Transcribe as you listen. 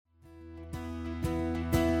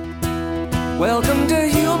Welcome to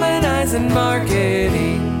Humanizing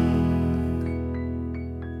Marketing.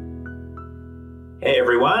 Hey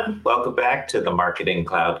everyone, welcome back to the Marketing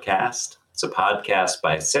Cloudcast. It's a podcast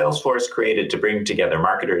by Salesforce created to bring together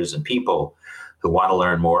marketers and people who want to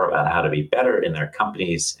learn more about how to be better in their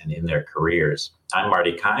companies and in their careers. I'm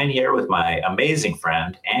Marty Kine here with my amazing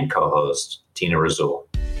friend and co-host, Tina Razul.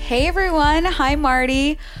 Hey everyone. Hi,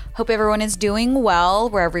 Marty. Hope everyone is doing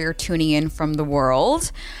well wherever you're tuning in from the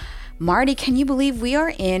world. Marty, can you believe we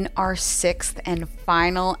are in our 6th and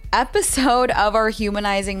final episode of our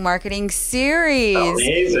Humanizing Marketing series?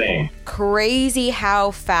 Amazing. Crazy how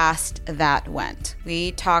fast that went.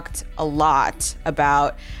 We talked a lot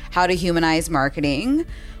about how to humanize marketing.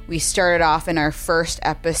 We started off in our first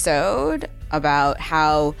episode about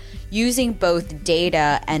how using both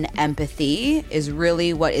data and empathy is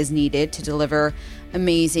really what is needed to deliver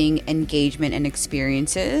amazing engagement and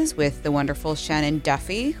experiences with the wonderful Shannon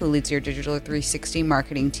Duffy, who leads your Digital 360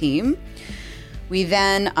 marketing team. We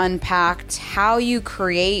then unpacked how you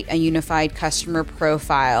create a unified customer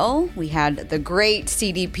profile. We had the great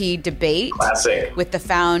CDP debate. Classic. With the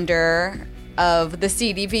founder of the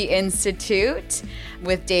CDP Institute,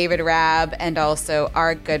 with David Rabb, and also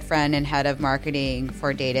our good friend and head of marketing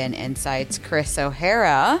for data and insights, Chris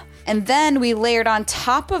O'Hara. And then we layered on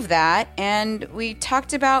top of that and we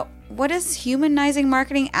talked about what does humanizing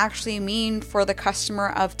marketing actually mean for the customer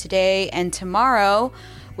of today and tomorrow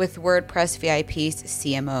with WordPress VIP's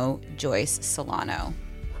CMO, Joyce Solano.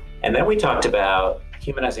 And then we talked about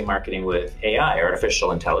humanizing marketing with AI,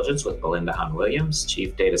 artificial intelligence, with Belinda Hahn-Williams,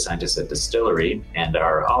 Chief Data Scientist at Distillery, and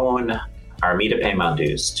our own Armida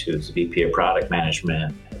Paymandust, who's VP of Product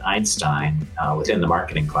Management at Einstein within the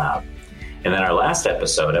Marketing Cloud. And then our last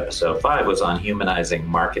episode, episode 5, was on humanizing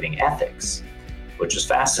marketing ethics, which was a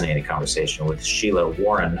fascinating conversation with Sheila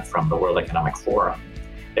Warren from the World Economic Forum.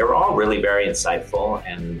 They were all really very insightful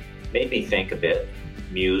and made me think a bit,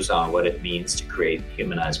 muse on what it means to create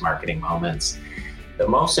humanized marketing moments. The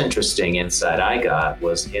most interesting insight I got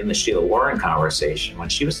was in the Sheila Warren conversation when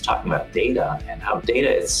she was talking about data and how data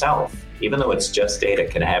itself, even though it's just data,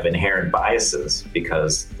 can have inherent biases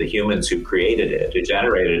because the humans who created it, who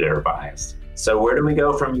generated it, are biased. So where do we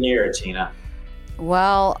go from here, Tina?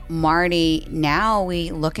 Well, Marty, now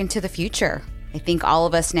we look into the future. I think all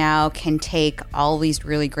of us now can take all these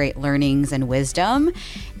really great learnings and wisdom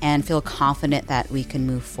and feel confident that we can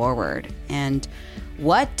move forward. And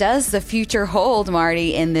what does the future hold,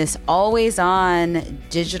 Marty, in this always-on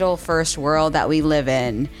digital-first world that we live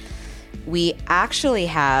in? We actually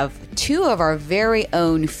have 2 of our very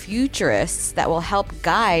own futurists that will help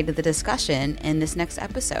guide the discussion in this next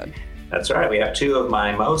episode. That's right. We have 2 of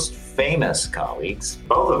my most famous colleagues.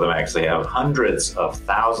 Both of them actually have hundreds of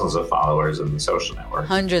thousands of followers in the social network.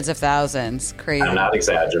 Hundreds of thousands. Crazy. I'm not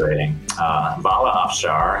exaggerating. Vala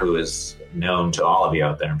Afshar, who is known to all of you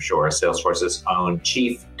out there, I'm sure, Salesforce's own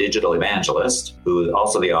chief digital evangelist, who is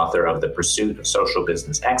also the author of The Pursuit of Social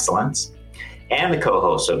Business Excellence, and the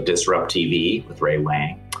co-host of Disrupt TV with Ray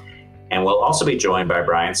Wang. And we'll also be joined by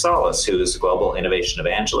Brian Solis, who is a global innovation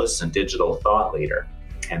evangelist and digital thought leader.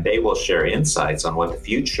 And they will share insights on what the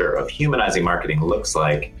future of humanizing marketing looks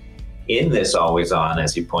like in this always-on,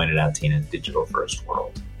 as you pointed out, Tina, digital-first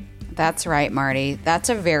world. That's right, Marty. That's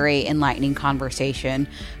a very enlightening conversation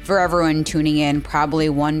for everyone tuning in, probably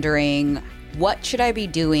wondering, what should I be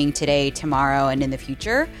doing today, tomorrow, and in the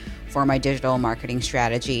future for my digital marketing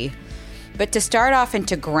strategy? But to start off and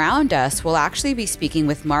to ground us, we'll actually be speaking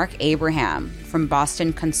with Mark Abraham from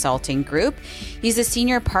Boston Consulting Group. He's a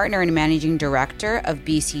senior partner and managing director of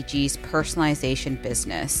BCG's personalization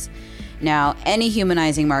business. Now, any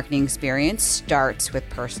humanizing marketing experience starts with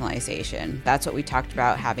personalization. That's what we talked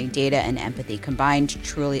about, having data and empathy combined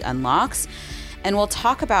truly unlocks. And we'll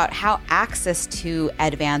talk about how access to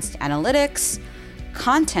advanced analytics,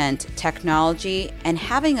 content, technology, and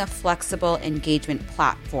having a flexible engagement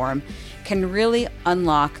platform can really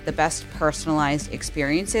unlock the best personalized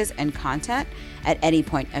experiences and content at any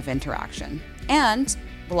point of interaction. And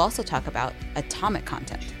we'll also talk about atomic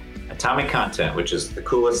content. Atomic content, which is the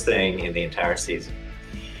coolest thing in the entire season.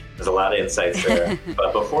 There's a lot of insights there.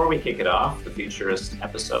 But before we kick it off, the futurist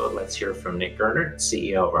episode, let's hear from Nick Gernert,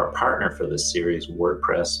 CEO of our partner for this series,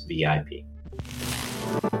 WordPress VIP.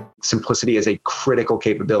 Simplicity is a critical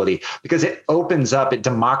capability because it opens up, it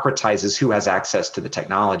democratizes who has access to the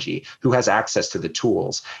technology, who has access to the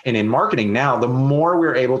tools. And in marketing now, the more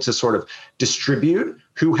we're able to sort of distribute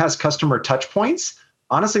who has customer touch points,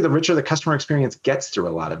 honestly, the richer the customer experience gets through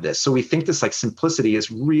a lot of this. So we think this like simplicity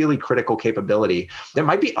is really critical capability that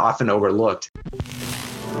might be often overlooked.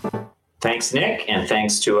 Thanks, Nick. And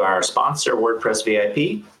thanks to our sponsor, WordPress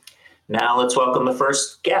VIP. Now let's welcome the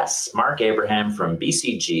first guest, Mark Abraham from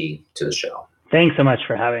BCG, to the show. Thanks so much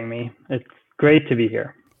for having me. It's great to be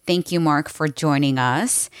here. Thank you, Mark, for joining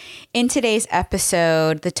us. In today's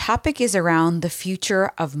episode, the topic is around the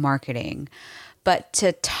future of marketing. But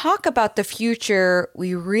to talk about the future,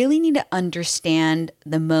 we really need to understand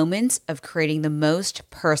the moments of creating the most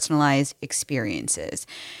personalized experiences,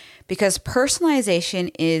 because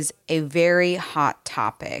personalization is a very hot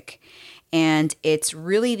topic, and it's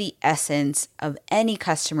really the essence of any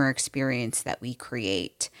customer experience that we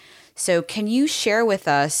create. So can you share with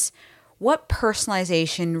us what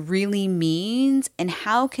personalization really means and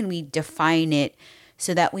how can we define it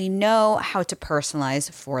so that we know how to personalize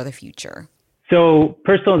for the future? So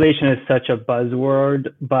personalization is such a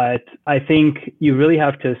buzzword, but I think you really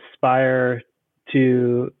have to aspire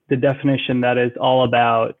to the definition that is all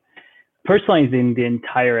about personalizing the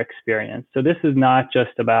entire experience. So this is not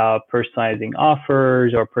just about personalizing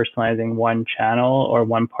offers or personalizing one channel or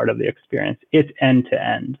one part of the experience. It's end to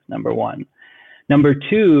end, number one. Number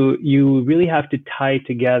two, you really have to tie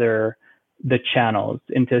together the channels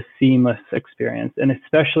into a seamless experience. And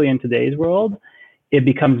especially in today's world, it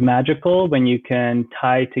becomes magical when you can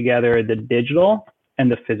tie together the digital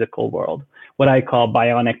and the physical world, what I call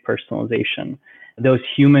bionic personalization. Those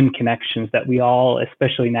human connections that we all,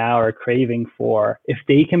 especially now, are craving for. If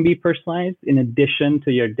they can be personalized in addition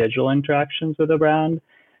to your digital interactions with a brand,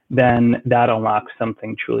 then that unlocks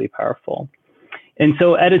something truly powerful. And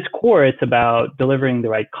so at its core, it's about delivering the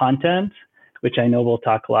right content, which I know we'll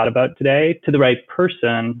talk a lot about today, to the right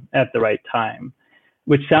person at the right time,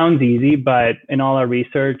 which sounds easy, but in all our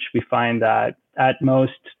research, we find that at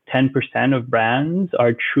most 10% of brands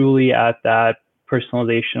are truly at that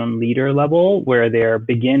personalization leader level where they're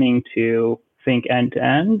beginning to think end to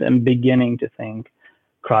end and beginning to think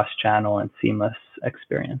cross-channel and seamless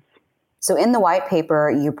experience. So in the white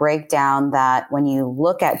paper, you break down that when you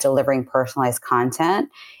look at delivering personalized content,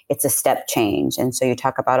 it's a step change. And so you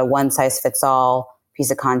talk about a one-size-fits-all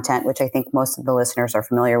piece of content, which I think most of the listeners are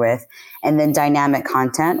familiar with, and then dynamic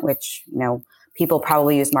content, which people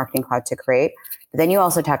probably use Marketing Cloud to create. But then you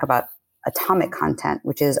also talk about atomic content,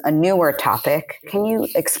 which is a newer topic. Can you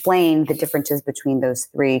explain the differences between those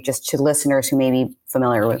three, just to listeners who may be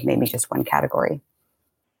familiar with maybe just one category?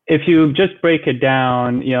 If you just break it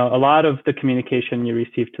down, a lot of the communication you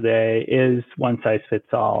receive today is one size fits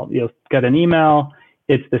all. You'll get an email,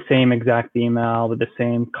 it's the same exact email with the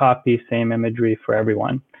same copy, same imagery for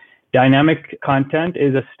everyone. Dynamic content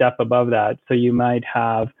is a step above that. So you might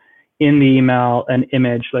have in the email an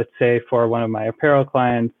image, let's say for one of my apparel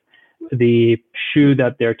clients, the shoe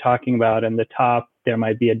that they're talking about in the top, there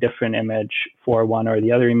might be a different image for one or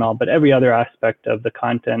the other email, but every other aspect of the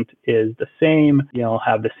content is the same. You'll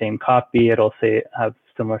have the same copy. It'll have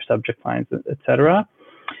similar subject lines, etc.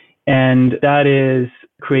 And that is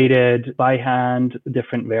created by hand.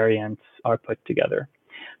 Different variants are put together.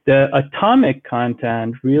 The atomic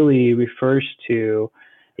content really refers to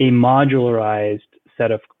a modularized set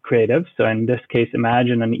of creatives. So in this case,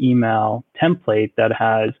 imagine an email template that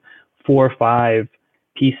has 4 or 5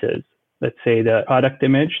 pieces. Let's say the product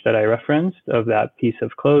image that I referenced of that piece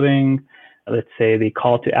of clothing. Let's say the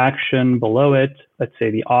call to action below it. Let's say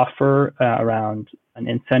the offer around an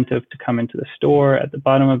incentive to come into the store at the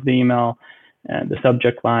bottom of the email, the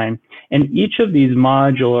subject line. And each of these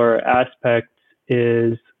modular aspects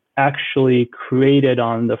is actually created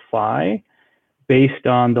on the fly based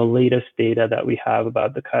on the latest data that we have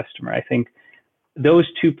about the customer. I think those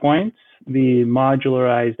 2 points, the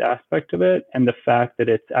modularized aspect of it and the fact that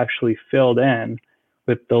it's actually filled in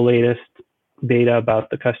with the latest data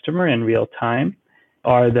about the customer in real time,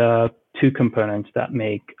 are the 2 components that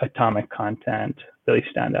make atomic content really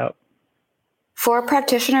stand out. For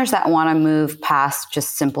practitioners that want to move past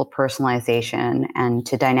just simple personalization and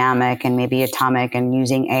to dynamic and maybe atomic and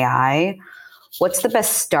using AI, what's the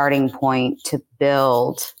best starting point to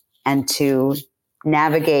build and to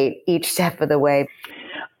navigate each step of the way?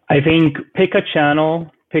 I think pick a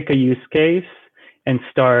channel, pick a use case, and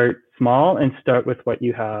start small and start with what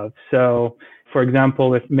you have. So, for example,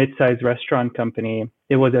 with mid-sized restaurant company,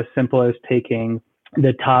 it was as simple as taking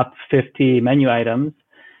the top 50 menu items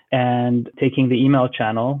and taking the email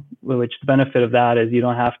channel, which the benefit of that is you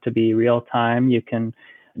don't have to be real time. You can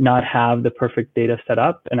not have the perfect data set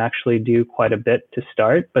up and actually do quite a bit to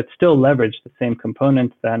start, but still leverage the same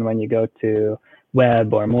components then when you go to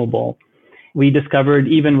web or mobile. We discovered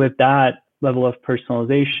even with that level of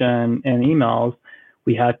personalization in emails,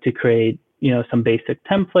 we had to create, some basic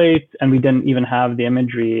templates, and we didn't even have the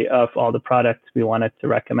imagery of all the products we wanted to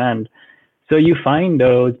recommend. So you find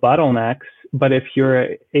those bottlenecks, but if you're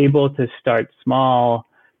able to start small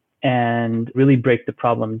and really break the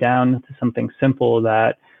problem down to something simple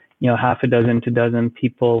that, half a dozen to dozen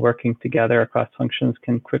people working together across functions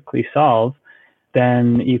can quickly solve,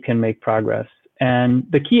 then you can make progress. And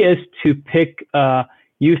the key is to pick a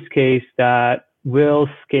use case that will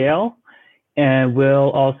scale and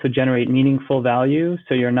will also generate meaningful value.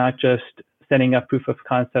 So you're not just setting up proof of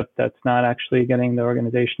concept that's not actually getting the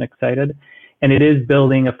organization excited. And it is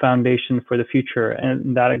building a foundation for the future.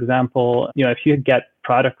 And that example, if you get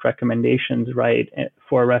product recommendations right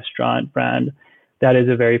for a restaurant brand, that is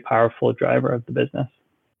a very powerful driver of the business.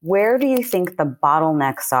 Where do you think the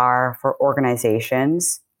bottlenecks are for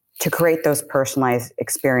organizations to create those personalized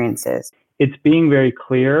experiences? It's being very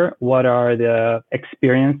clear what are the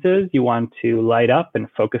experiences you want to light up and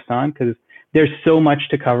focus on, because there's so much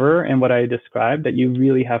to cover in what I described that you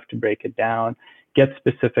really have to break it down, get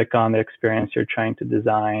specific on the experience you're trying to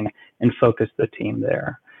design, and focus the team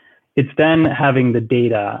there. It's then having the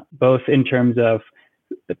data, both in terms of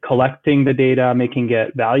collecting the data, making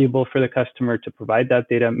it valuable for the customer to provide that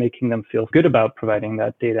data, making them feel good about providing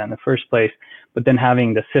that data in the first place, but then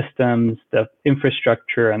having the systems, the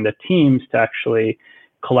infrastructure, and the teams to actually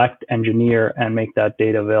collect, engineer, and make that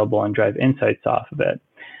data available and drive insights off of it.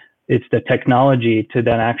 It's the technology to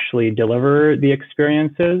then actually deliver the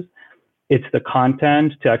experiences. It's the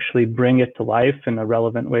content to actually bring it to life in a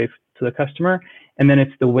relevant way to the customer. And then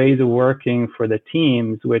it's the ways of working for the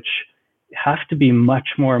teams, which have to be much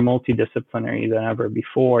more multidisciplinary than ever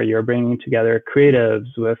before. You're bringing together creatives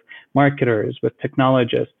with marketers, with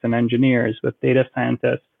technologists and engineers, with data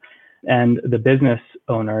scientists, and the business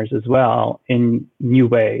owners as well in new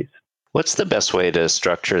ways. What's the best way to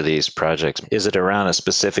structure these projects? Is it around a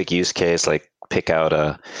specific use case, like pick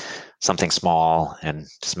out something small and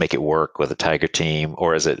just make it work with a tiger team?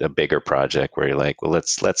 Or is it a bigger project where you're like, well,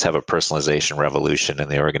 let's have a personalization revolution in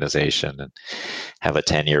the organization and have a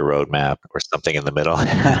 10-year roadmap or something in the middle?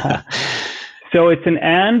 So it's an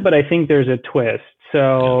and, but I think there's a twist.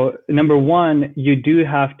 So number one, you do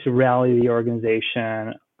have to rally the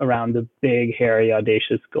organization around the big, hairy,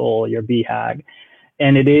 audacious goal, your BHAG.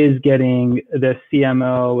 And it is getting the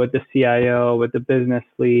CMO with the CIO, with the business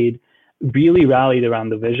lead, really rallied around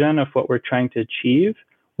the vision of what we're trying to achieve,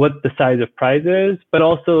 what the size of prize is, but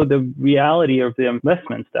also the reality of the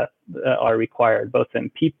investments that are required, both in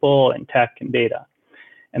people and tech and data,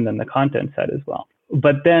 and then the content side as well.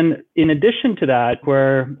 But then in addition to that,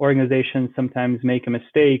 where organizations sometimes make a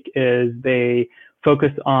mistake is they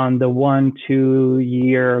focus on the 1-2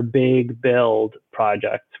 year big build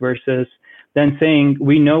projects versus then saying,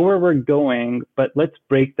 we know where we're going, but let's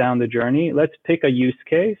break down the journey. Let's pick a use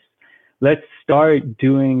case. Let's start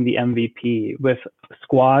doing the MVP with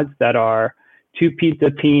squads that are 2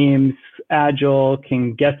 pizza teams, agile,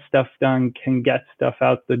 can get stuff done, can get stuff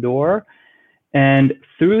out the door. And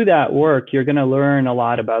through that work, you're going to learn a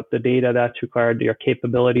lot about the data that's required, your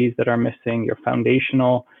capabilities that are missing, your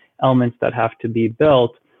foundational elements that have to be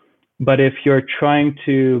built. But if you're trying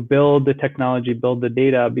to build the technology, build the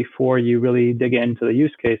data before you really dig into the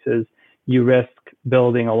use cases, you risk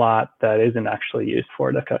building a lot that isn't actually used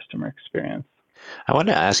for the customer experience. I want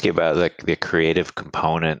to ask you about the creative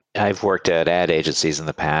component. I've worked at ad agencies in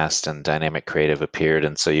the past, and dynamic creative appeared.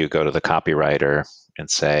 And so you go to the copywriter and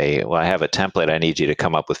say, well, I have a template. I need you to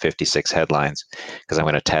come up with 56 headlines because I'm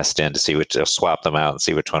going to test in to see swap them out and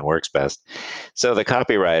see which one works best. So the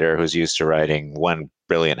copywriter who's used to writing one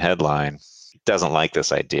brilliant headline doesn't like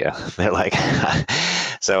this idea. They're like,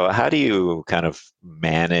 so how do you kind of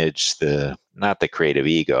manage not the creative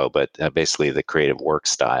ego, but basically the creative work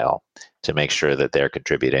style to make sure that they're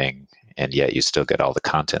contributing and yet you still get all the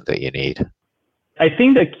content that you need? I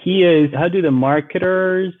think the key is, how do the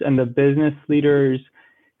marketers and the business leaders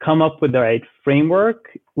come up with the right framework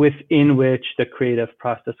within which the creative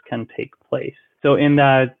process can take place? So in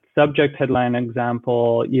that subject headline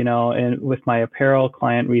example, with my apparel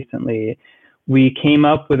client recently, we came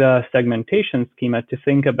up with a segmentation schema to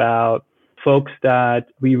think about folks that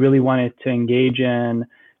we really wanted to engage in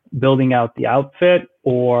building out the outfit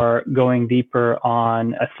or going deeper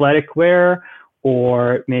on athletic wear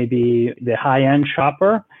or maybe the high-end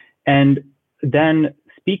shopper, and then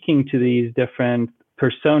speaking to these different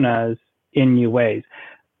personas in new ways.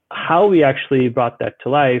 How we actually brought that to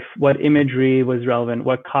life, what imagery was relevant,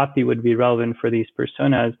 what copy would be relevant for these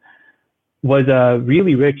personas, was a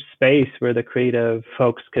really rich space where the creative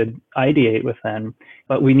folks could ideate within.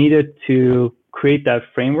 But we needed to create that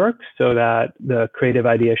framework so that the creative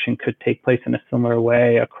ideation could take place in a similar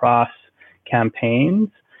way across campaigns,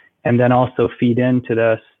 and then also feed into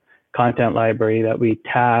this content library that we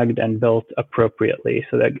tagged and built appropriately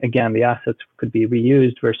so that, again, the assets could be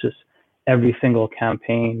reused versus every single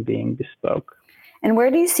campaign being bespoke. And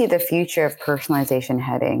where do you see the future of personalization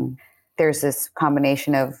heading? There's this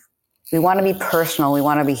combination of we want to be personal, we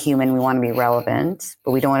want to be human, we want to be relevant,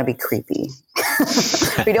 but we don't want to be creepy.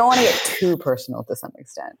 We don't want to get too personal to some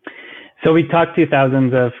extent. So we talk to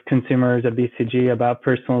thousands of consumers at BCG about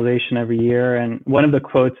personalization every year. And one of the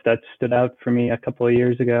quotes that stood out for me a couple of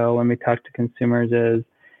years ago when we talked to consumers is,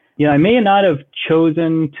 I may not have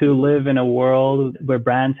chosen to live in a world where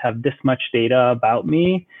brands have this much data about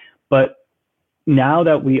me, but now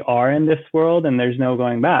that we are in this world and there's no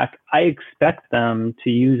going back, I expect them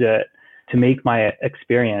to use it to make my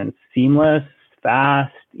experience seamless,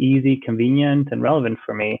 fast, easy, convenient, and relevant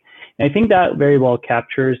for me. And I think that very well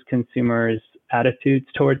captures consumers' attitudes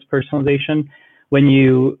towards personalization. When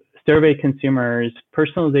you survey consumers,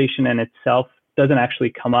 personalization in itself doesn't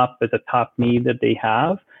actually come up as a top need that they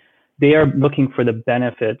have. They are looking for the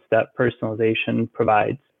benefits that personalization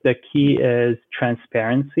provides. The key is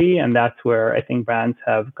transparency, and that's where I think brands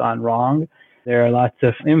have gone wrong. There are lots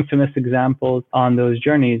of infamous examples on those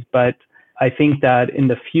journeys, but I think that in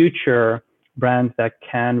the future, brands that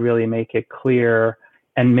can really make it clear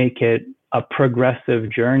and make it a progressive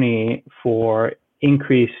journey for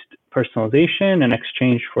increased personalization in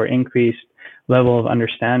exchange for increased level of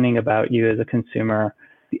understanding about you as a consumer.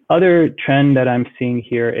 The other trend that I'm seeing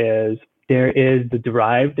here is there is the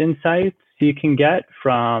derived insights you can get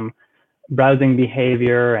from browsing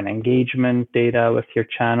behavior and engagement data with your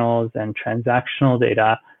channels and transactional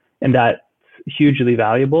data, and that's hugely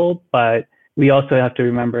valuable. But we also have to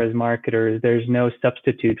remember as marketers, there's no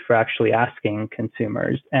substitute for actually asking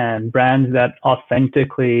consumers, and brands that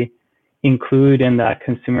authentically include in that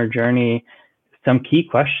consumer journey some key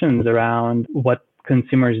questions around what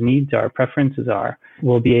consumers' needs are, preferences are,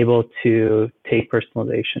 will be able to take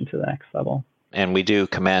personalization to the next level. And we do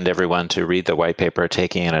commend everyone to read the white paper,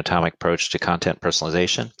 Taking an Atomic Approach to Content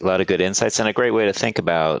Personalization. A lot of good insights and a great way to think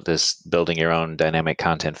about this building your own dynamic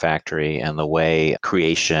content factory and the way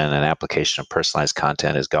creation and application of personalized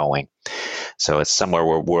content is going. So it's somewhere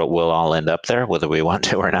where we'll all end up there, whether we want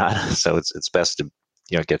to or not. So it's best to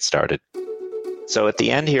get started. So at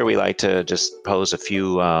the end here, we like to just pose a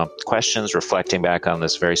few questions reflecting back on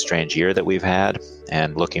this very strange year that we've had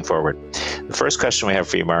and looking forward. The first question we have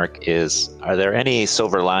for you, Mark, is, are there any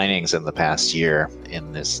silver linings in the past year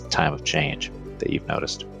in this time of change that you've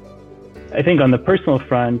noticed? I think on the personal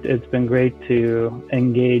front, it's been great to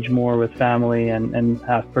engage more with family and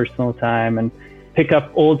have personal time and pick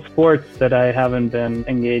up old sports that I haven't been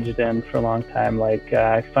engaged in for a long time. Like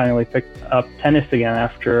I finally picked up tennis again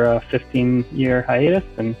after a 15-year hiatus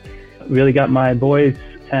and really got my boys,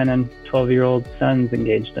 10 and 12-year-old sons,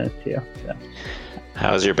 engaged in it too. So.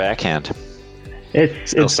 How's your backhand?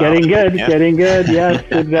 It's getting good, yeah. Getting good. Yes,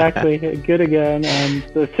 exactly. Good again. And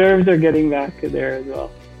the serves are getting back there as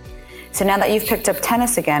well. So now that you've picked up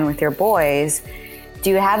tennis again with your boys, do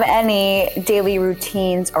you have any daily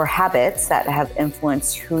routines or habits that have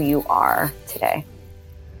influenced who you are today?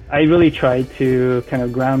 I really try to kind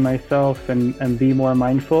of ground myself and be more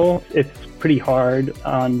mindful. It's pretty hard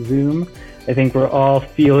on Zoom. I think we're all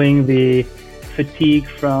feeling the fatigue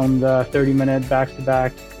from the 30-minute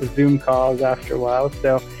back-to-back Zoom calls after a while.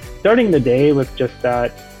 So starting the day with just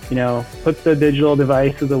that, put the digital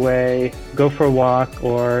devices away, go for a walk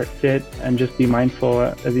or sit and just be mindful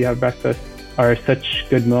as you have breakfast are such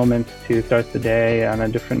good moments to start the day on a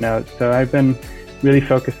different note. So I've been really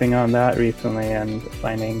focusing on that recently and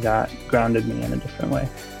finding that grounded me in a different way.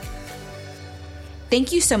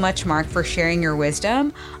 Thank you so much, Mark, for sharing your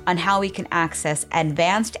wisdom on how we can access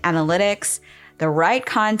advanced analytics, the right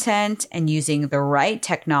content, and using the right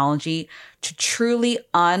technology to truly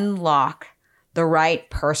unlock the right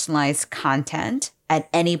personalized content at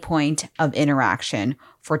any point of interaction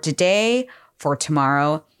for today, for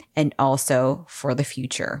tomorrow, and also for the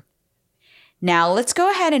future. Now, let's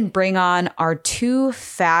go ahead and bring on our two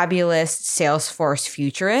fabulous Salesforce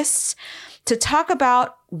futurists to talk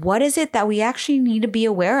about what is it that we actually need to be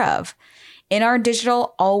aware of. In our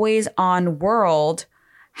digital always-on world,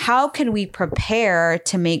 how can we prepare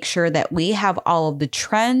to make sure that we have all of the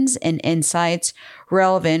trends and insights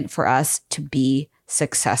relevant for us to be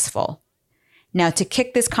successful? Now, to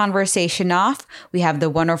kick this conversation off, we have the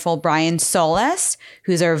wonderful Brian Solis,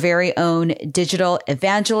 who's our very own digital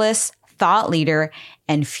evangelist, thought leader,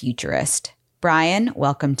 and futurist. Brian,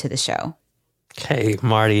 welcome to the show. Hey,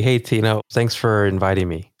 Marty. Hey, Tina. Thanks for inviting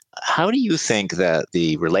me. How do you think that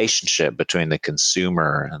the relationship between the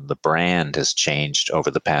consumer and the brand has changed over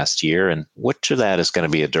the past year? And which of that is going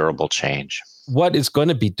to be a durable change? What is going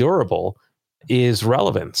to be durable is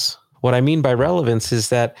relevance. What I mean by relevance is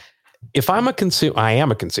that if I'm a consumer, I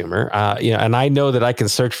am a consumer, and I know that I can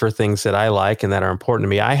search for things that I like and that are important to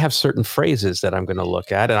me. I have certain phrases that I'm going to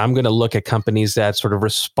look at, and I'm going to look at companies that sort of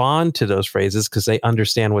respond to those phrases because they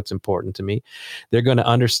understand what's important to me. They're going to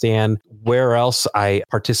understand where else I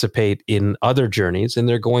participate in other journeys, and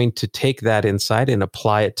they're going to take that insight and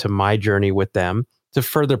apply it to my journey with them to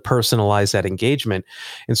further personalize that engagement.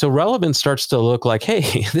 And so relevance starts to look like,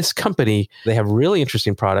 hey, this company, they have really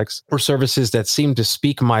interesting products or services that seem to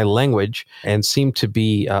speak my language and seem to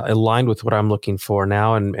be aligned with what I'm looking for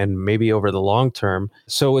now and maybe over the long term.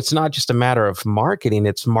 So it's not just a matter of marketing,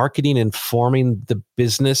 it's marketing informing the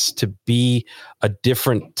business to be a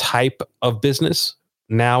different type of business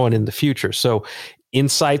now and in the future. So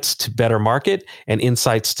insights to better market and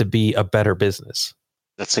insights to be a better business.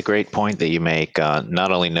 That's a great point that you make.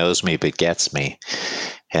 Not only knows me, but gets me.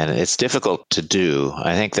 And it's difficult to do.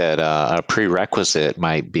 I think that a prerequisite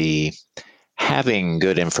might be having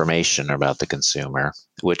good information about the consumer,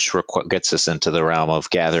 which gets us into the realm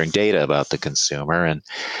of gathering data about the consumer and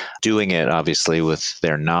doing it, obviously, with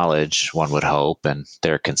their knowledge, one would hope, and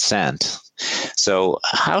their consent. So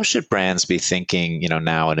how should brands be thinking,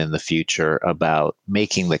 now and in the future about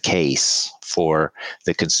making the case for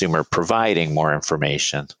the consumer providing more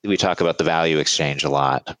information? We talk about the value exchange a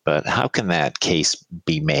lot, but how can that case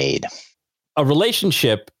be made? A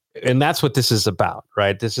relationship, and that's what this is about,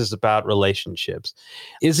 right? This is about relationships.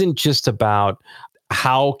 Isn't just about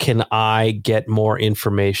how can I get more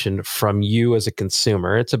information from you as a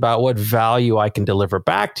consumer? It's about what value I can deliver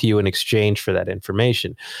back to you in exchange for that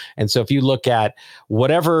information. And so if you look at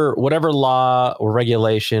whatever law or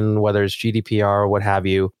regulation, whether it's GDPR or what have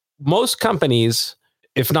you, most companies,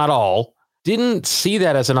 if not all, didn't see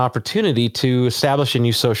that as an opportunity to establish a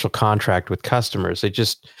new social contract with customers. They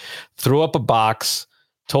just threw up a box,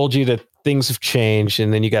 told you that things have changed,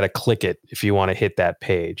 and then you got to click it if you want to hit that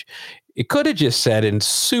page. It could have just said in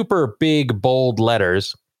super big, bold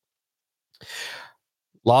letters,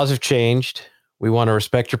 laws have changed. We want to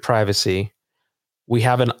respect your privacy. We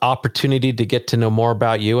have an opportunity to get to know more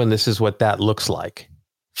about you, and this is what that looks like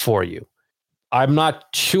for you. I'm not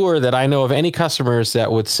sure that I know of any customers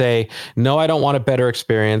that would say, no, I don't want a better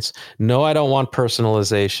experience. No, I don't want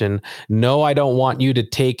personalization. No, I don't want you to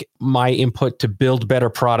take my input to build better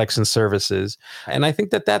products and services. And I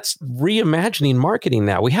think that that's reimagining marketing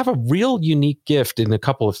now. We have a real unique gift in a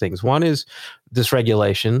couple of things. One is this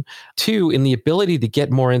regulation. Two, in the ability to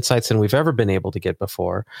get more insights than we've ever been able to get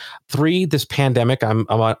before. Three, this pandemic. I'm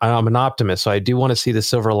an optimist, so I do want to see the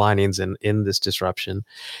silver linings in this disruption.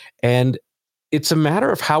 And it's a matter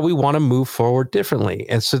of how we want to move forward differently.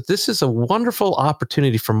 And so this is a wonderful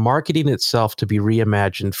opportunity for marketing itself to be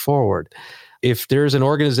reimagined forward. If there's an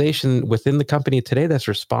organization within the company today that's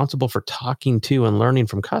responsible for talking to and learning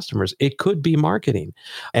from customers, it could be marketing.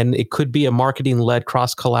 And it could be a marketing-led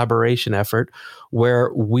cross-collaboration effort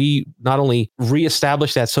where we not only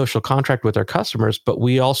reestablish that social contract with our customers, but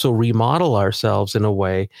we also remodel ourselves in a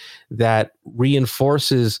way that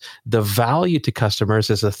reinforces the value to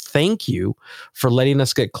customers as a thank you for letting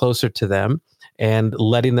us get closer to them and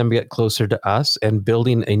letting them get closer to us and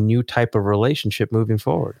building a new type of relationship moving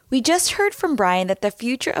forward. We just heard from Brian that the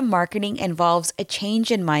future of marketing involves a change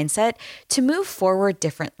in mindset to move forward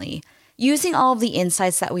differently. Using all of the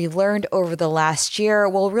insights that we've learned over the last year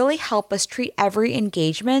will really help us treat every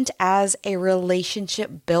engagement as a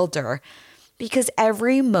relationship builder, because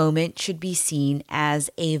every moment should be seen as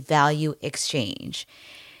a value exchange.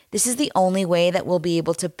 This is the only way that we'll be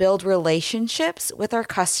able to build relationships with our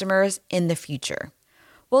customers in the future.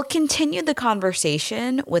 We'll continue the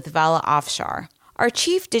conversation with Vala Afshar, our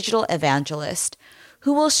Chief Digital Evangelist,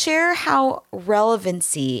 who will share how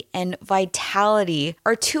relevancy and vitality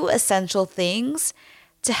are two essential things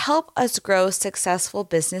to help us grow successful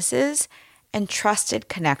businesses and trusted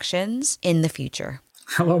connections in the future.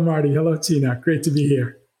 Hello, Marty. Hello, Tina. Great to be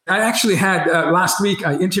here. I actually had, last week,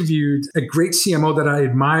 I interviewed a great CMO that I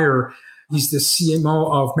admire. He's the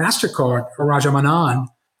CMO of MasterCard, Raja Manan.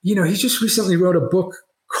 He just recently wrote a book,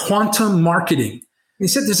 Quantum Marketing. And he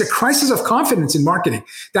said there's a crisis of confidence in marketing.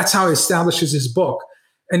 That's how he establishes his book.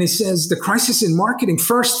 And he says the crisis in marketing,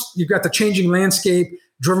 first, you've got the changing landscape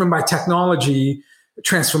driven by technology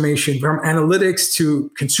transformation, from analytics to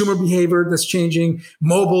consumer behavior that's changing,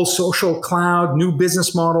 mobile, social, cloud, new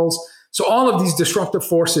business models. So all of these disruptive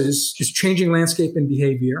forces is changing landscape and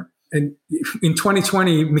behavior. And in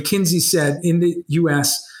 2020, McKinsey said in the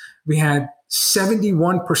US, we had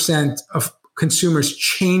 71% of consumers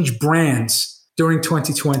change brands during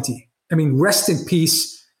 2020. I mean, rest in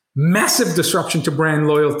peace, massive disruption to brand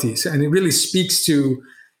loyalties. And it really speaks to,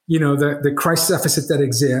 the crisis deficit that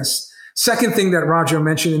exists. Second thing that Roger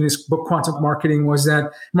mentioned in his book, Quantum Marketing, was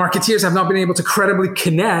that marketeers have not been able to credibly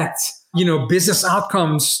connect, business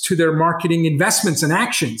outcomes to their marketing investments and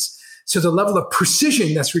actions. So the level of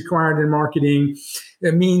precision that's required in marketing,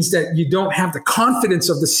 it means that you don't have the confidence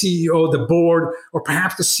of the CEO, the board, or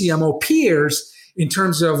perhaps the CMO peers in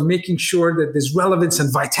terms of making sure that there's relevance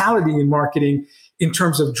and vitality in marketing in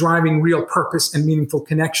terms of driving real purpose and meaningful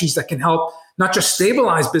connections that can help not just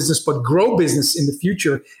stabilize business, but grow business in the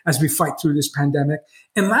future as we fight through this pandemic.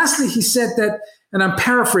 And lastly, he said that, and I'm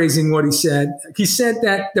paraphrasing what he said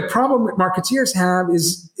that the problem that marketeers have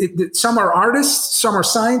is that some are artists, some are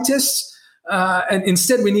scientists, and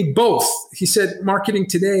instead we need both. He said marketing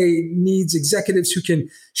today needs executives who can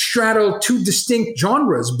straddle two distinct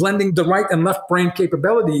genres, blending the right and left brain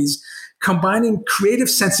capabilities, combining creative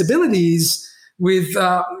sensibilities with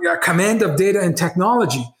a command of data and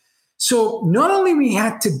technology. So not only we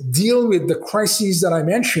had to deal with the crises that I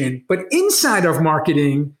mentioned, but inside of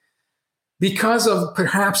marketing, because of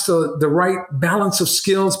perhaps the right balance of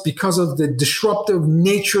skills, because of the disruptive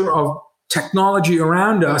nature of technology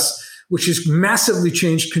around us, which has massively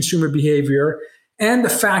changed consumer behavior, and the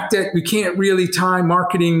fact that we can't really tie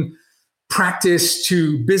marketing practice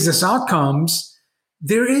to business outcomes,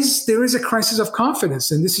 there is a crisis of confidence.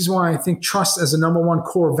 And this is why I think trust as a number one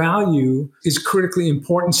core value is critically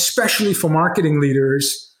important, especially for marketing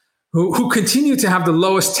leaders who continue to have the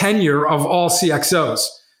lowest tenure of all CXOs.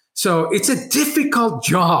 So it's a difficult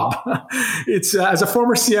job. It's as a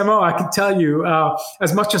former CMO, I can tell you,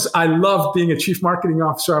 as much as I love being a chief marketing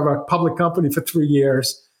officer of a public company for 3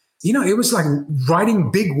 years, it was like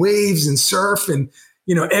riding big waves and surf, and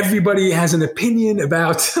everybody has an opinion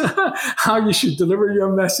about how you should deliver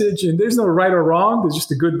your message, and there's no right or wrong. There's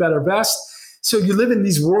just a good, better, best. So you live in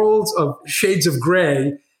these worlds of shades of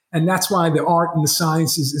gray. And that's why the art and the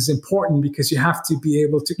science is important, because you have to be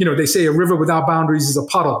able to, they say a river without boundaries is a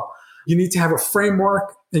puddle. You need to have a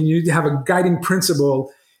framework and you need to have a guiding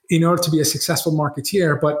principle in order to be a successful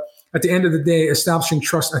marketeer. But at the end of the day, establishing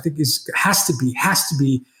trust, I think has to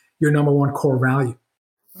be your number one core value.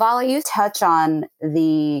 Vala, you touch on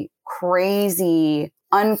the crazy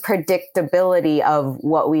unpredictability of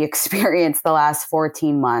what we experienced the last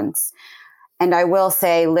 14 months. And I will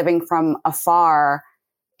say, living from afar,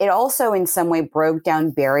 it also in some way broke down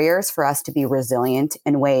barriers for us to be resilient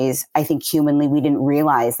in ways I think humanly we didn't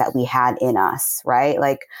realize that we had in us, right?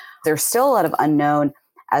 Like there's still a lot of unknown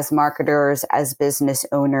as marketers, as business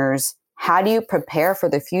owners. How do you prepare for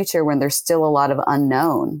the future when there's still a lot of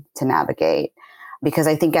unknown to navigate? Because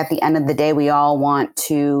I think at the end of the day, we all want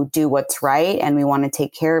to do what's right and we want to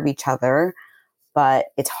take care of each other, but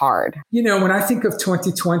it's hard. When I think of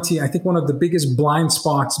 2020, I think one of the biggest blind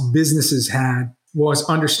spots businesses had was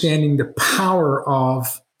understanding the power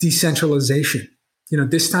of decentralization.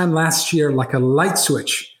 This time last year, like a light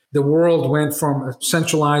switch, the world went from a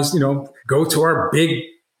centralized, go to our big,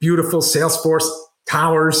 beautiful Salesforce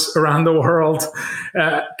towers around the world,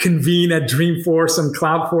 convene at Dreamforce and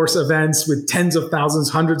Cloudforce events with tens of thousands,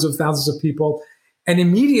 hundreds of thousands of people. And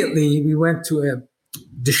immediately we went to a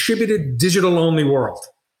distributed digital only world.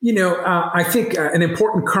 I think an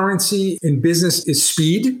important currency in business is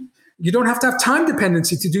speed. You don't have to have time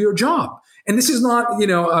dependency to do your job. And this is not,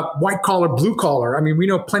 a white collar, blue collar. I mean, we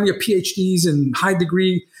know plenty of PhDs and high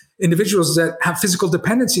degree individuals that have physical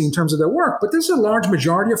dependency in terms of their work, but there's a large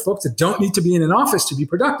majority of folks that don't need to be in an office to be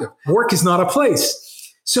productive. Work is not a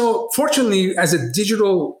place. So fortunately, as a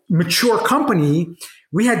digital mature company,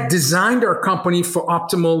 we had designed our company for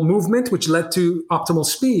optimal movement, which led to optimal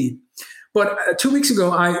speed. But 2 weeks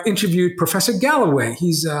ago, I interviewed Professor Galloway.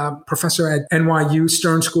 He's a professor at NYU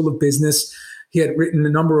Stern School of Business. He had written a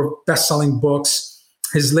number of best-selling books.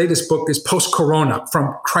 His latest book is Post-Corona,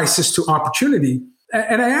 From Crisis to Opportunity.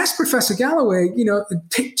 And I asked Professor Galloway,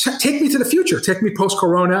 take me to the future. Take me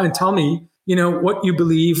post-Corona and tell me, what you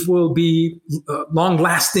believe will be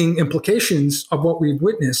long-lasting implications of what we've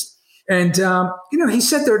witnessed. And, he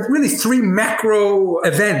said there are really three macro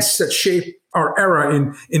events that shape our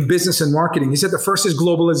era in business and marketing. He said the first is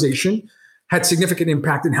globalization, had significant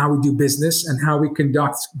impact in how we do business and how we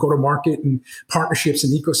conduct go-to-market and partnerships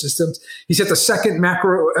and ecosystems. He said the second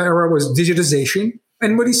macro era was digitization.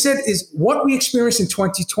 And what he said is what we experienced in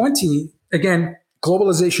 2020, again,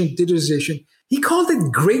 globalization, digitization, he called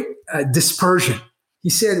it great dispersion. He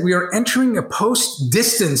said we are entering a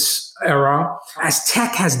post-distance era as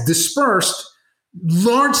tech has dispersed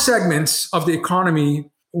large segments of the economy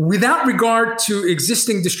without regard to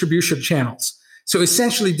existing distribution channels. So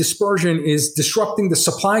essentially, dispersion is disrupting the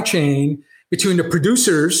supply chain between the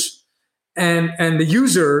producers and the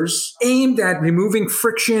users, aimed at removing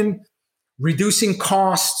friction, reducing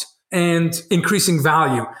cost, and increasing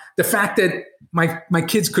value. The fact that my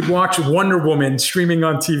kids could watch Wonder Woman streaming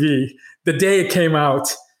on TV the day it came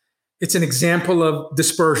out, it's an example of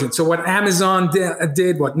dispersion. So what Amazon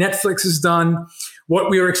did, what Netflix has done, what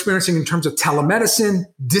we are experiencing in terms of telemedicine,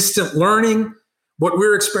 distant learning, what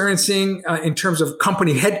we're experiencing in terms of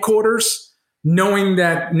company headquarters, knowing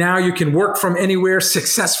that now you can work from anywhere,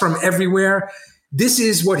 success from everywhere. This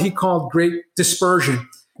is what he called great dispersion.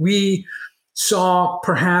 We saw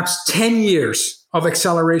perhaps 10 years of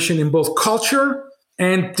acceleration in both culture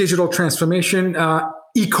and digital transformation.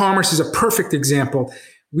 E-commerce is a perfect example.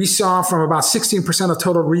 We saw from about 16% of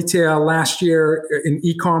total retail last year in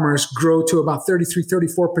e-commerce grow to about 33,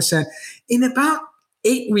 34% in about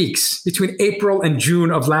 8 weeks between April and June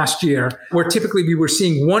of last year, where typically we were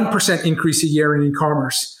seeing 1% increase a year in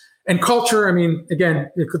e-commerce. And culture, I mean, again,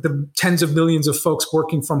 the tens of millions of folks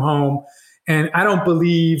working from home. And I don't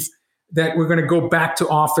believe that we're going to go back to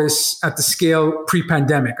office at the scale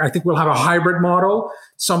pre-pandemic. I think we'll have a hybrid model.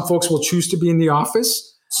 Some folks will choose to be in the office.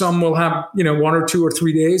 Some will have, 1 or 2 or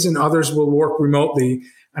 3 days, and others will work remotely.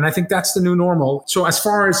 And I think that's the new normal. So as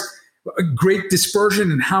far as a great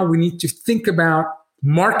dispersion and how we need to think about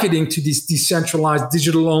marketing to this decentralized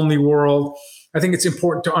digital-only world, I think it's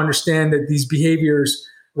important to understand that these behaviors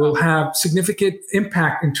will have significant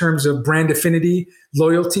impact in terms of brand affinity,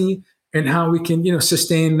 loyalty, and how we can,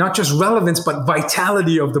 sustain not just relevance, but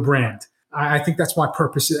vitality of the brand. I think that's why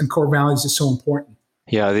purpose and core values is so important.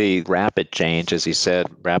 Yeah, the rapid change, as you said,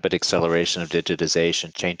 rapid acceleration of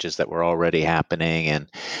digitization, changes that were already happening. And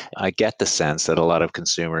I get the sense that a lot of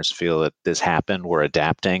consumers feel that this happened, we're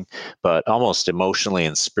adapting, but almost emotionally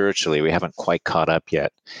and spiritually, we haven't quite caught up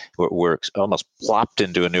yet. We're almost plopped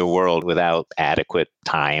into a new world without adequate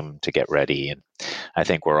time to get ready. And I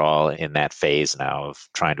think we're all in that phase now of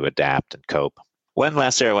trying to adapt and cope. One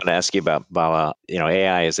last area I want to ask you about, Bala.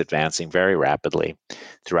 AI is advancing very rapidly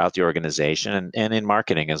throughout the organization and in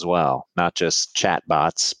marketing as well. Not just chat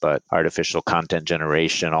bots, but artificial content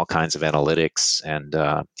generation, all kinds of analytics. And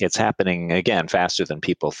it's happening, again, faster than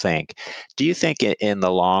people think. Do you think in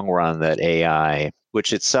the long run that AI,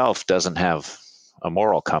 which itself doesn't have a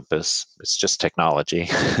moral compass, it's just technology,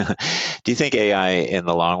 do you think AI in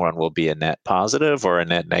the long run will be a net positive or a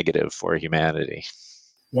net negative for humanity?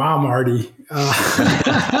 Wow, Marty.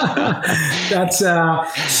 That's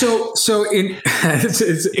so.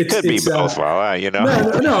 It could be both.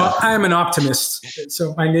 No, I am an optimist.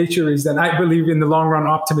 So my nature is that I believe in the long run,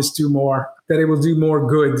 optimists do more, that it will do more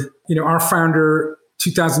good. Our founder,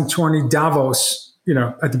 2020 Davos,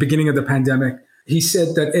 at the beginning of the pandemic, he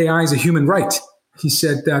said that AI is a human right. He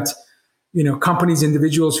said that, companies,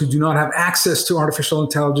 individuals who do not have access to artificial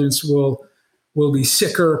intelligence will be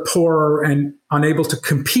sicker, poorer, and unable to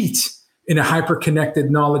compete in a hyper-connected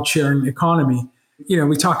knowledge-sharing economy.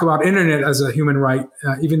 We talk about internet as a human right,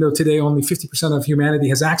 even though today only 50% of humanity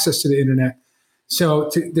has access to the internet. So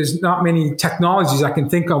there's not many technologies I can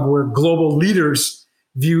think of where global leaders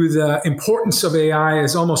view the importance of AI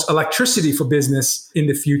as almost electricity for business in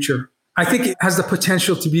the future. I think it has the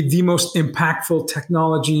potential to be the most impactful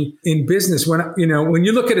technology in business. When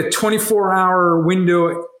you look at a 24-hour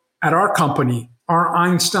window at our company, our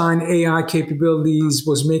Einstein AI capabilities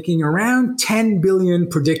was making around 10 billion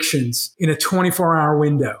predictions in a 24-hour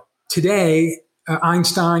window. Today,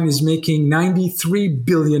 Einstein is making 93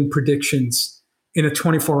 billion predictions in a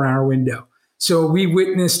 24-hour window. So we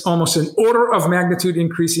witnessed almost an order of magnitude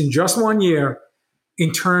increase in just 1 year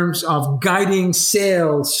in terms of guiding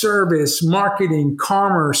sales, service, marketing,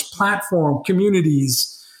 commerce, platform,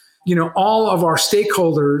 communities. All of our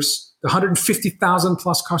stakeholders, the 150,000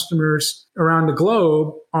 plus customers around the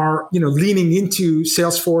globe are, leaning into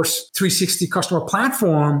Salesforce 360 customer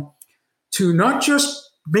platform to not just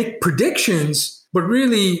make predictions, but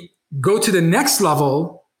really go to the next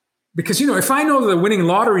level. Because, if I know the winning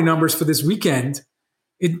lottery numbers for this weekend,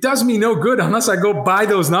 it does me no good unless I go buy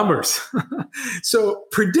those numbers. So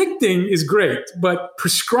predicting is great, but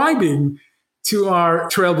prescribing to our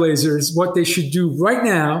trailblazers what they should do right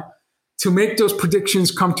now to make those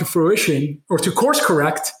predictions come to fruition, or to course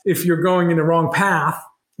correct if you're going in the wrong path,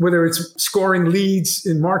 whether it's scoring leads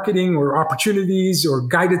in marketing or opportunities or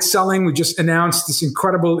guided selling. We just announced this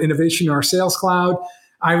incredible innovation in our Sales Cloud.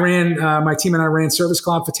 My team and I ran Service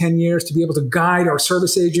Cloud for 10 years to be able to guide our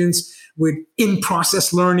service agents with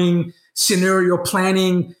in-process learning, scenario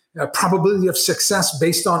planning, probability of success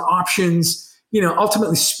based on options.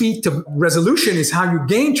 Ultimately speed to resolution is how you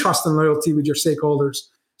gain trust and loyalty with your stakeholders.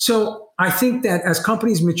 So I think that as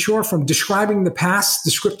companies mature from describing the past,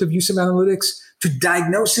 descriptive use of analytics, to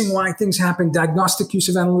diagnosing why things happen, diagnostic use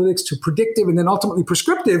of analytics, to predictive, and then ultimately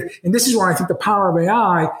prescriptive, and this is where I think the power of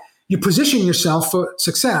AI, you position yourself for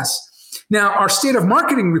success. Now, our state of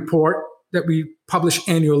marketing report that we publish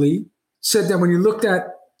annually said that when you looked at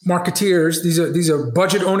marketeers, these are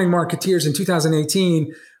budget owning marketeers in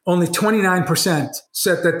 2018, only 29%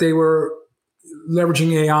 said that they were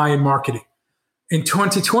leveraging AI in marketing. In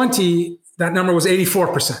 2020, that number was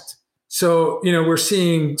 84%. So, we're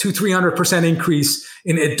seeing 200-300% increase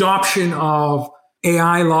in adoption of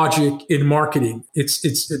AI logic in marketing.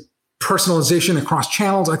 It's personalization across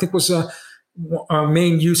channels, I think, was a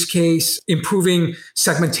main use case, improving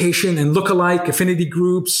segmentation and lookalike affinity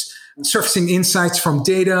groups, surfacing insights from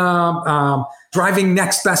data, driving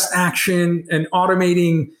next best action, and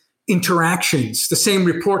automating interactions. The same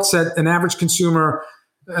report said an average consumer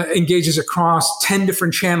engages across 10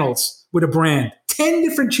 different channels with a brand, 10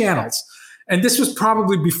 different channels. And this was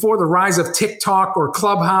probably before the rise of TikTok or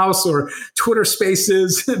Clubhouse or Twitter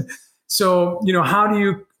Spaces. So, how do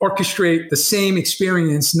you orchestrate the same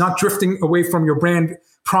experience, not drifting away from your brand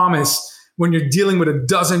promise when you're dealing with a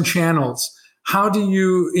dozen channels? How do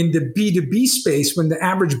you, in the B2B space, when the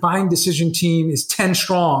average buying decision team is 10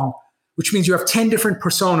 strong, which means you have 10 different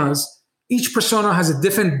personas, each persona has a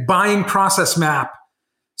different buying process map.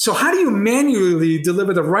 So how do you manually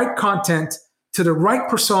deliver the right content to the right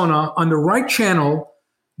persona on the right channel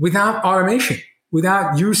without automation,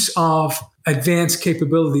 without use of advanced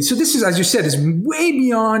capabilities? So this is, as you said, is way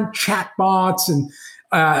beyond chatbots and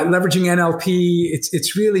leveraging NLP.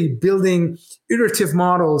 It's really building iterative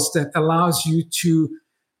models that allows you to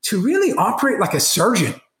really operate like a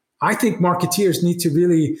surgeon. I think marketeers need to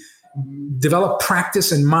really develop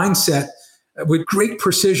practice and mindset with great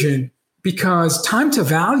precision, because time to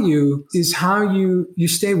value is how you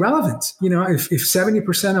stay relevant. If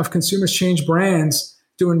 70% of consumers change brands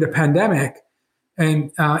during the pandemic,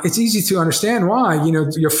 and it's easy to understand why,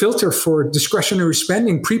 your filter for discretionary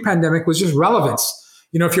spending pre-pandemic was just relevance.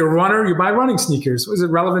 If you're a runner, you buy running sneakers. Was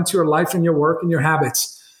it relevant to your life and your work and your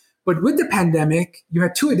habits? But with the pandemic, you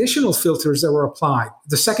had two additional filters that were applied.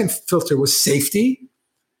 The second filter was safety.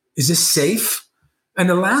 Is this safe? And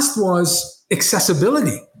the last was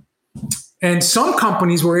accessibility. And some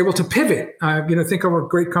companies were able to pivot. Think of a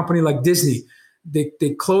great company like Disney. They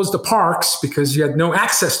closed the parks because you had no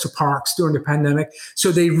access to parks during the pandemic.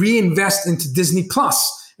 So they reinvest into Disney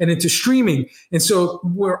Plus and into streaming. And so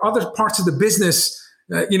where other parts of the business,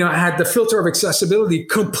 had the filter of accessibility,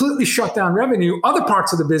 completely shut down revenue, other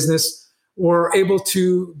parts of the business were able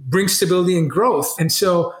to bring stability and growth. And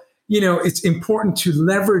so, it's important to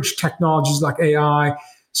leverage technologies like AI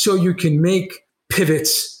so you can make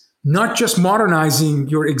pivots, not just modernizing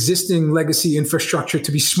your existing legacy infrastructure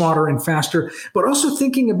to be smarter and faster, but also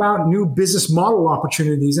thinking about new business model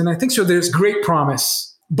opportunities. And I think so there's great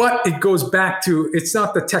promise, but it goes back to, it's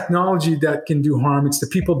not the technology that can do harm. It's the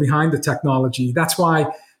people behind the technology. That's why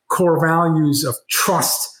core values of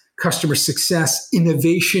trust, customer success,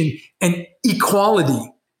 innovation, and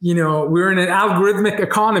equality. We're in an algorithmic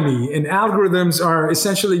economy, and algorithms are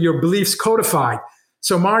essentially your beliefs codified.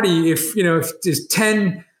 So Marty, if there's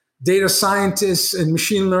 10 data scientists and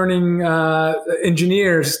machine learning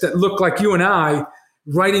engineers that look like you and I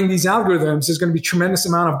writing these algorithms, there's going to be a tremendous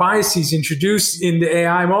amount of biases introduced in the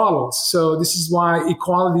AI models. So this is why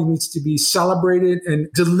equality needs to be celebrated and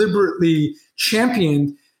deliberately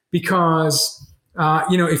championed, because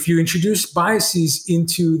if you introduce biases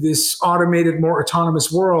into this automated, more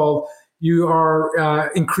autonomous world, you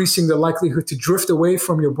are increasing the likelihood to drift away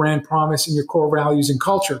from your brand promise and your core values and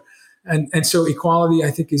culture. And so equality,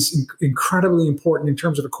 I think, is incredibly important in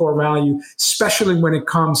terms of a core value, especially when it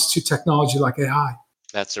comes to technology like AI.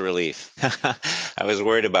 That's a relief. I was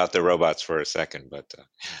worried about the robots for a second, but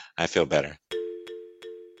I feel better.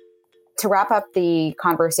 To wrap up the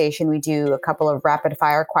conversation, we do a couple of rapid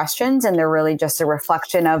fire questions, and they're really just a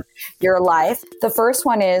reflection of your life. The first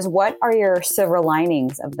one is, what are your silver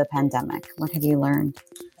linings of the pandemic? What have you learned?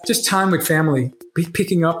 Just time with family,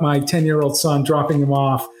 picking up my 10-year-old son, dropping him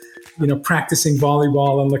off, practicing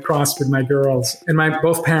volleyball and lacrosse with my girls. And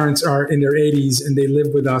both parents are in their 80s, and they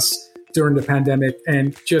live with us during the pandemic.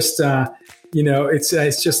 And just,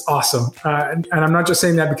 it's just awesome. And I'm not just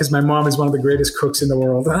saying that because my mom is one of the greatest cooks in the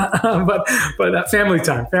world, but family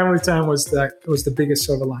time was the biggest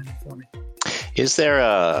silver lining for me. Is there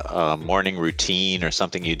a morning routine or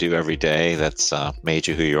something you do every day that's made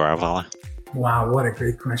you who you are, Vala? Wow, what a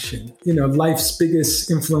great question. Life's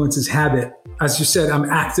biggest influence is habit. As you said, I'm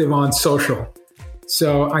active on social.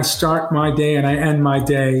 So I start my day and I end my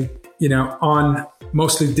day, on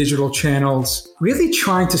mostly digital channels, really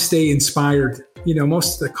trying to stay inspired.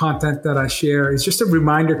 Most of the content that I share is just a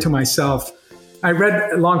reminder to myself. I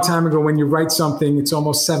read a long time ago, when you write something, it's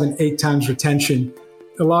almost 7-8 times retention.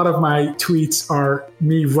 A lot of my tweets are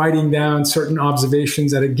me writing down certain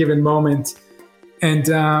observations at a given moment. And,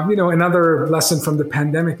 another lesson from the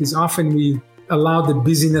pandemic is often we allow the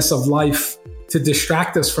busyness of life to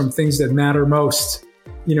distract us from things that matter most.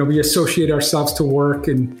 We associate ourselves to work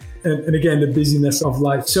and again, the busyness of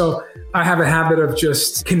life. So I have a habit of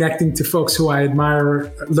just connecting to folks who I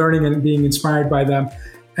admire, learning and being inspired by them.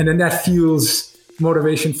 And then that fuels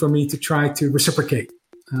motivation for me to try to reciprocate,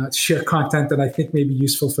 share content that I think may be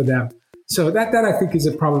useful for them. So that I think is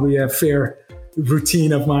probably a fair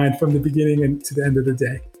routine of mine from the beginning and to the end of the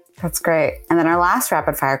day. That's great. And then our last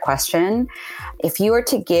rapid fire question, if you were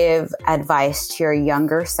to give advice to your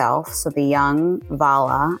younger self, so the young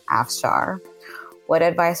Vala Afshar, what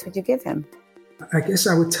advice would you give him? I guess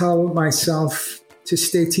I would tell myself to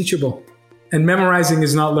stay teachable. And memorizing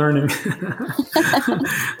is not learning.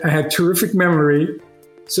 I had terrific memory.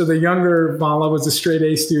 So the younger Vala was a straight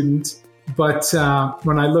A student. But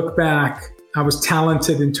when I look back, I was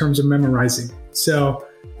talented in terms of memorizing. So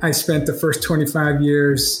I spent the first 25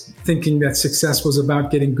 years thinking that success was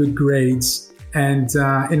about getting good grades. And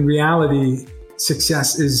in reality,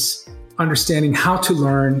 success is understanding how to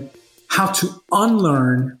learn, how to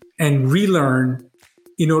unlearn and relearn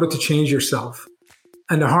in order to change yourself.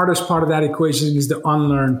 And the hardest part of that equation is the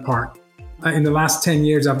unlearn part. In the last 10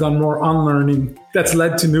 years, I've done more unlearning that's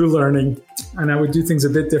led to new learning. And I would do things a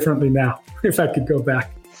bit differently now if I could go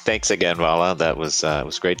back. Thanks again, Vala. That was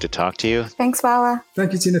great to talk to you. Thanks, Vala.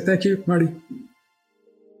 Thank you, Tina. Thank you, Marty.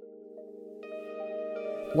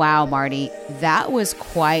 Wow, Marty, that was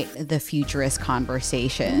quite the futurist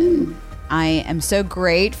conversation. I am so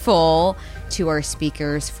grateful to our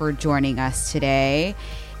speakers for joining us today.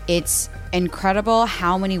 It's incredible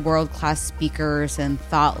how many world-class speakers and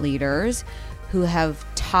thought leaders who have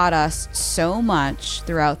taught us so much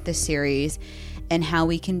throughout this series and how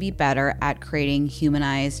we can be better at creating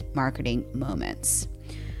humanized marketing moments.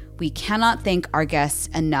 We cannot thank our guests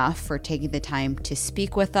enough for taking the time to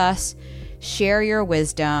speak with us, share your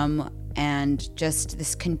wisdom, and just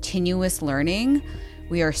this continuous learning.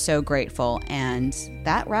 We are so grateful. And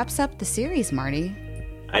that wraps up the series, Marty.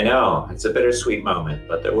 I know. It's a bittersweet moment,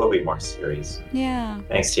 but there will be more series. Yeah.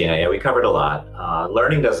 Thanks, Tina. Yeah, we covered a lot.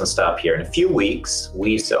 Learning doesn't stop here. In a few weeks,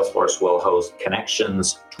 we, Salesforce, will host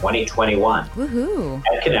Connections 2021. Woohoo.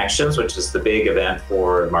 At Connections, which is the big event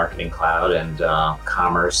for Marketing Cloud and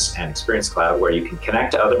Commerce and Experience Cloud, where you can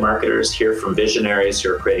connect to other marketers, hear from visionaries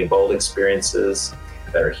who are creating bold experiences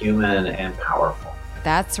that are human and powerful.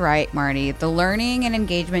 That's right, Marty. The learning and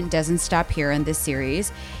engagement doesn't stop here in this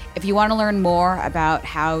series. If you want to learn more about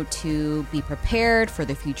how to be prepared for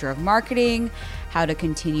the future of marketing, how to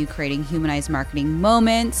continue creating humanized marketing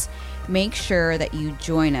moments, make sure that you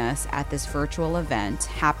join us at this virtual event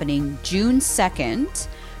happening June 2nd,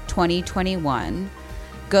 2021.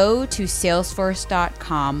 Go to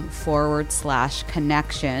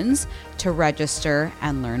salesforce.com/connections to register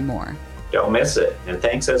and learn more. Don't miss it. And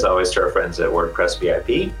thanks, as always, to our friends at WordPress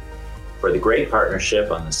VIP for the great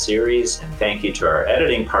partnership on the series. And thank you to our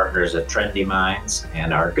editing partners at Trendy Minds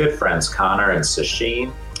and our good friends Connor and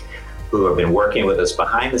Sasheen, who have been working with us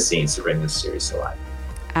behind the scenes to bring this series to life.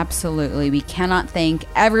 Absolutely. We cannot thank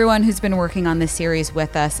everyone who's been working on this series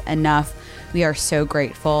with us enough. We are so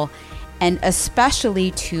grateful. And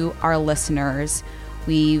especially to our listeners.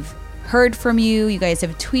 We've heard from you. You guys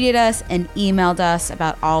have tweeted us and emailed us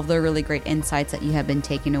about all the really great insights that you have been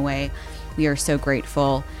taking away. We are so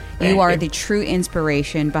grateful. You are the true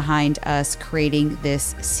inspiration behind us creating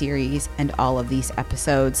this series and all of these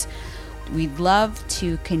episodes. We'd love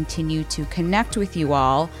to continue to connect with you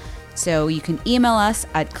all. So you can email us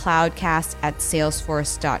at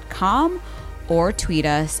cloudcast@salesforce.com or tweet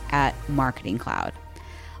us at marketingcloud.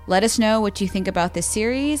 Let us know what you think about this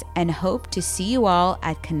series and hope to see you all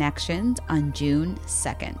at Connections on June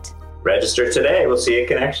 2nd. Register today. We'll see you at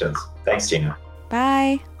Connections. Thanks, Tina.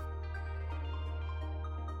 Bye.